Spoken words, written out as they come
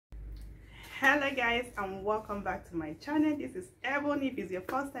Hello guys, and welcome back to my channel. This is Ebony. If it's your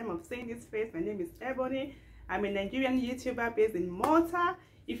first time of seeing this face, my name is Ebony. I'm a Nigerian YouTuber based in Malta.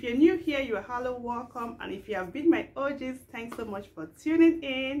 If you're new here, you're hello, welcome, and if you have been my OGs, thanks so much for tuning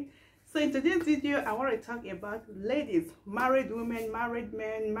in. So in today's video, I want to talk about ladies, married women, married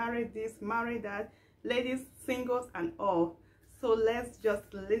men, married this, married that, ladies, singles and all. So let's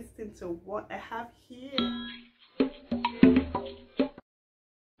just listen to what I have here.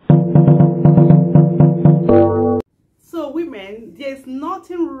 So women, there's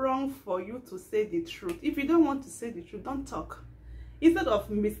nothing wrong for you to say the truth. If you don't want to say the truth, don't talk. Instead of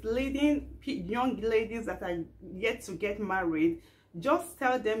misleading young ladies that are yet to get married, just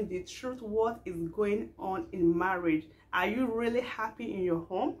tell them the truth, what is going on in marriage. Are you really happy in your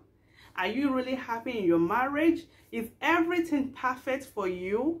home? Are you really happy in your marriage? Is everything perfect for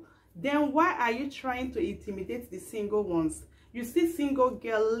you? Then why are you trying to intimidate the single ones? You see single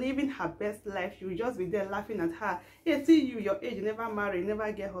girl living her best life, you will just be there laughing at her. Hey, see you, your age, you never marry, you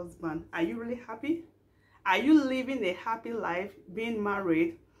never get husband. Are you really happy? Are you living a happy life being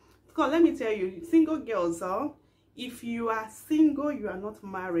married? Because let me tell you, single girls, if you are single, you are not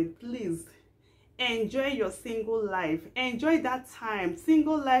married, please enjoy your single life. Enjoy that time.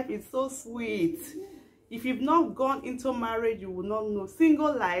 Single life is so sweet. If you've not gone into marriage, you will not know.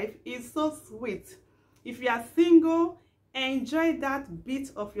 Single life is so sweet. If you are single, enjoy that bit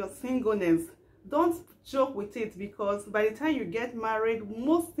of your singleness. Don't joke with it, because by the time you get married,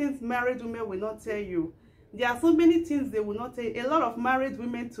 most things married women will not tell you. There are so many things they will not tell you. A lot of married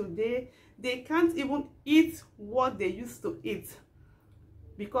women today, they can't even eat what they used to eat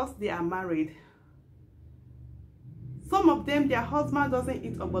because they are married. Some of them, their husband doesn't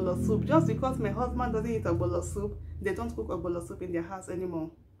eat ogbono soup. Just because my husband doesn't eat ogbono soup, they don't cook ogbono soup in their house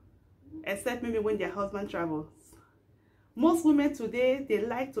anymore, except maybe when their husband travels. Most women today, they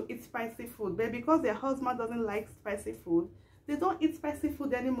like to eat spicy food, but because their husband doesn't like spicy food, they don't eat spicy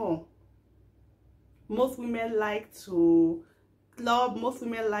food anymore. Most women like to club, most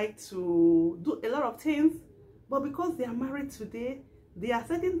women like to do a lot of things, but because they are married today, there are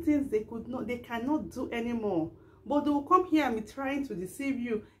certain things they cannot do anymore. But they will come here and be trying to deceive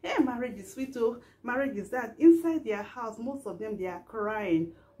you. Hey, marriage is sweet, oh, marriage is that. Inside their house, most of them, they are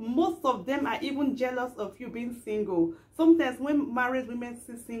crying. Most of them are even jealous of you being single. Sometimes when married women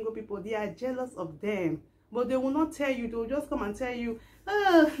see single people, they are jealous of them. But they will not tell you. They will just come and tell you,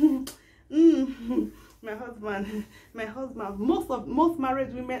 oh, my husband. Most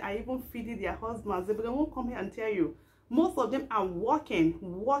married women are even feeding their husbands, but they won't come here and tell you. Most of them are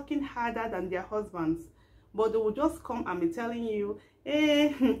working harder than their husbands. But they will just come and be telling you,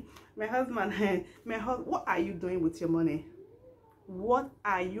 hey, my husband, what are you doing with your money? What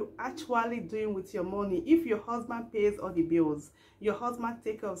are you actually doing with your money? If your husband pays all the bills, your husband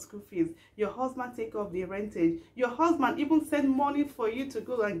take care of school fees, your husband take care of the rentage, your husband even send money for you to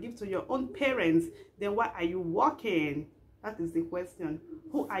go and give to your own parents, then why are you working? That is the question.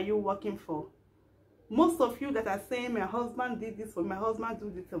 Who are you working for? Most of you that are saying, my husband did this for me, my husband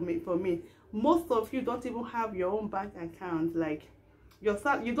did this for me, most of you don't even have your own bank account. Like, you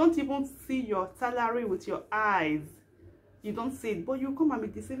don't even see your salary with your eyes. You don't see it, but you come and be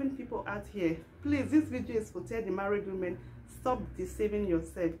deceiving people out here. Please, this video is for tell the married women, stop deceiving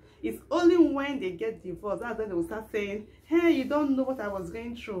yourself. It's only when they get divorced that's when they will start saying, hey, you don't know what I was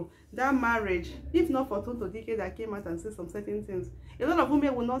going through. That marriage, if not for Tonto Dike that came out and said some certain things, a lot of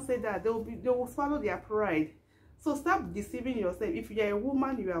women will not say that. They will swallow their pride. So stop deceiving yourself. If you are a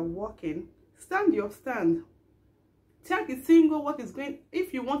woman, you are working, stand your stand. Tell the single what is going.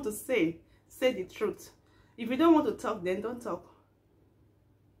 If you want to say the truth. If you don't want to talk, then don't talk.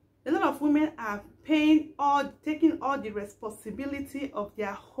 A lot of women are taking all the responsibility of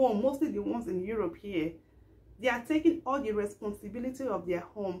their home, mostly the ones in Europe here. They are taking all the responsibility of their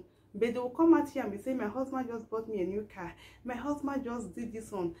home. But they will come out here and be saying, my husband just bought me a new car. My husband just did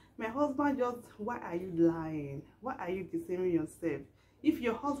this one. My husband just... Why are you lying? Why are you deceiving yourself? If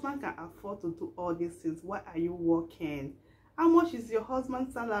your husband can afford to do all these things, why are you working? How much is your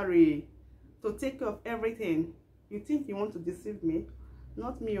husband's salary to take care of everything? You think you want to deceive me?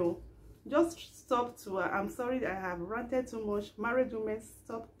 Not me. Oh, just stop to I'm sorry that I have ranted too much. Married women,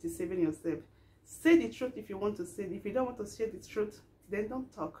 stop deceiving yourself. Say the truth if you want to say it. If you don't want to share the truth, then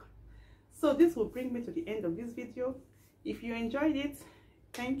don't talk. So this will bring me to the end of this video. If you enjoyed it,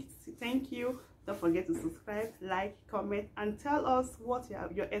 thank you. Don't forget to subscribe, like, comment, and tell us what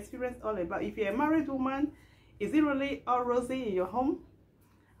your experience all about. If you're a married woman, is it really all rosy in your home?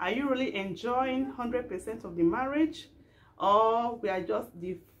 Are you really enjoying 100% of the marriage? or we are just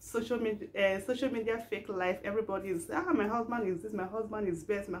the social media fake life. Everybody is, my husband is this, my husband is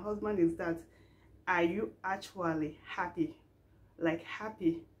best, my husband is that. Are you actually happy? Like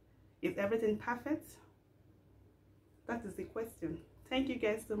happy? Is everything perfect? That is the question. Thank you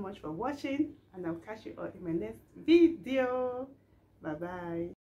guys so much for watching, and I'll catch you all in my next video. Bye bye.